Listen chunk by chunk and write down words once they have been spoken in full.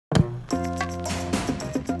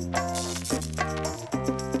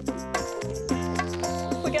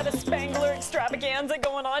extravaganza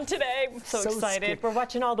going on today. I'm so excited. We're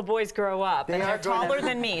watching all the boys grow up. They're taller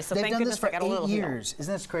than me, so thank goodness I got a little They've done this for 8 years.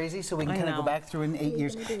 Isn't that crazy? So we can kind of go back through in 8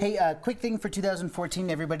 years. Hey, quick thing for 2014,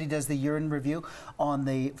 everybody does the year in review. On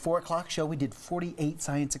the 4 o'clock show, we did 48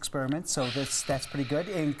 science experiments, so that's pretty good.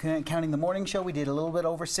 And counting the morning show, we did a little bit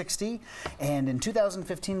over 60. And in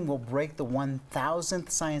 2015, we'll break the 1,000th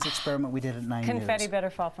science experiment we did at 9 years. Confetti better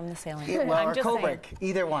fall from the ceiling. Well, or Kubrick,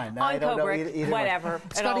 either one. I don't know either whatever.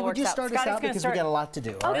 One. Scotty, would you start us out because we got a lot to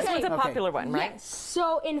do. Okay. This one's a popular one, right? Yes.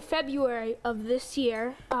 So in February of this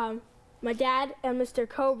year, my dad and Mr.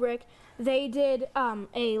 Kubrick, they did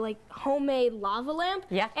a homemade lava lamp.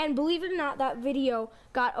 Yeah. And believe it or not, that video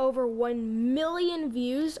got over 1 million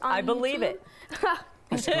views on YouTube. I believe it.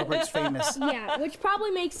 Mr. Kubrick's famous. Yeah, which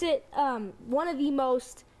probably makes it one of the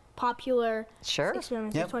most popular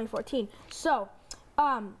experiments of 2014. So,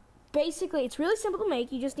 basically, it's really simple to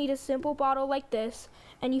make. You just need a simple bottle like this,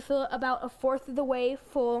 and you fill it about 1/4 of the way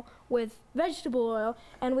full with vegetable oil,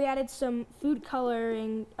 and we added some food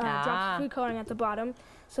coloring, drops of food coloring at the bottom.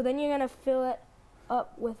 So then you're going to fill it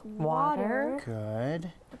up with water.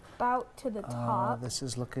 Good. About to the top. Oh, this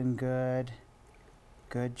is looking good.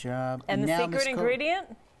 Good job. And the secret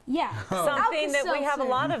ingredient? Yeah. Something that we have a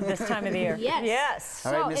lot of this time of the year. Yes. Yes.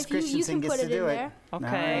 All right, Miss Christensen gets to do it.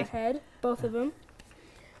 Okay. Go ahead, both of them.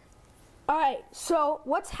 All right, so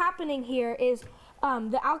what's happening here is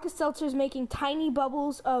the Alka-Seltzer is making tiny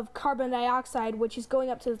bubbles of carbon dioxide, which is going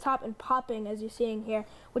up to the top and popping, as you're seeing here,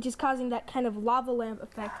 which is causing that kind of lava lamp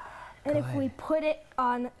effect. And if we put it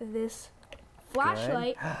on this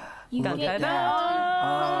flashlight, you get homemade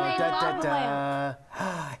lava lamp.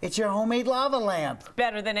 It's your homemade lava lamp.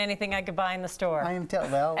 Better than anything I could buy in the store. I am telling.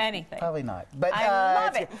 Well, anything. Probably not. But I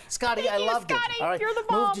love it, Scotty. Thank I you, loved Scotty. it. All right, you're the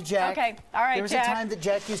bomb. Move to Jack. Okay, all right, There was Jack. a time that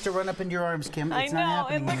Jack used to run up into your arms, Kim. It's not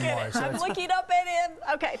happening anymore. And I'm looking up at him.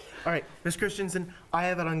 Okay. All right, Ms. Christensen, I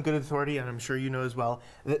have it on good authority, and I'm sure you know as well,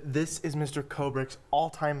 that this is Mr. Kubrick's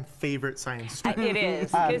all-time favorite science strip. It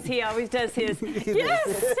is, because he always does his,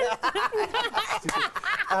 yes!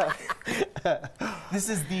 This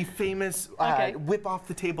is the famous whip off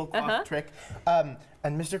the tablecloth trick. And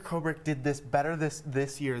Mr. Kubrick did this better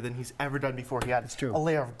this year than he's ever done before. He had a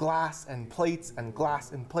layer of glass and plates and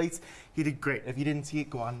glass and plates. He did great. If you didn't see it,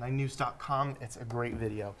 go on 9news.com. It's a great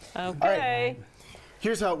video. Okay.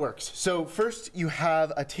 Here's how it works. So first you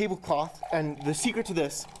have a tablecloth, and the secret to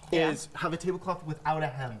this is have a tablecloth without a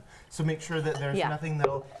hem. So make sure that there's nothing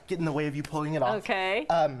that'll get in the way of you pulling it off. Okay.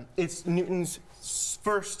 It's Newton's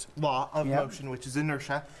first law of motion, which is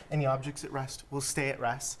inertia. Any objects at rest will stay at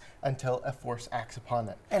rest until a force acts upon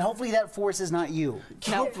it. And hopefully that force is not you.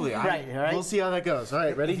 Hopefully. Right. We'll see how that goes. All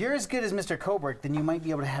right, ready? If you're as good as Mr. Kubrick, then you might be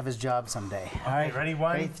able to have his job someday. All right, ready?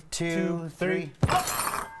 One, two, three.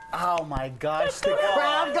 Oh my gosh, the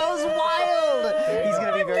crowd goes wild! He's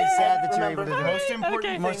going to be very sad that you're able to do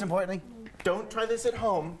it. Most importantly, don't try this at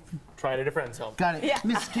home. Try it at a friend's home. Got it. Yeah.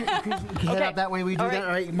 Miss, can you head up that way? We do that. All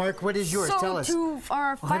right, Mark, what is yours? Tell us. So to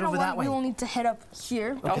our final one, we will need to head up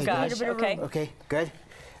here. Oh gosh. Okay, good.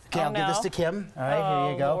 Okay, I'll give this to Kim. All right,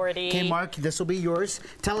 here you go. Lordy. Okay, Mark, this will be yours.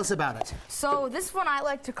 Tell us about it. So this one I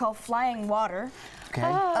like to call flying water.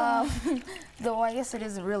 Okay. Though I guess it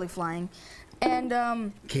isn't really flying. And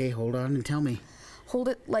okay, hold on and tell me. Hold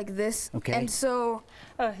it like this. Okay. And so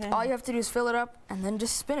all you have to do is fill it up and then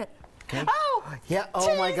just spin it. Okay. Oh! Yeah,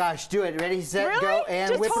 oh my gosh, do it. Ready, set, go, and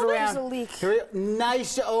just whip it around. There's a leak.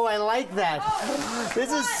 Nice, oh, I like that.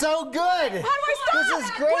 This is so good. How do I stop? This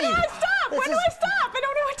is great. When do I stop? When do I stop? I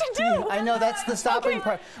don't know what to do. I know, that's the stopping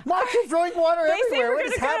part. Mark, you're throwing water everywhere. What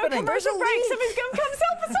is happening? Commercial break. Somebody's going to come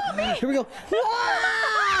help me. Here we go.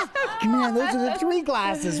 Man, those are the 3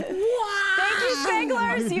 glasses. Wow. Thank you,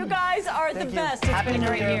 Spanglers. You guys are the best. It's been a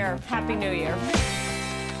great year. Happy New Year.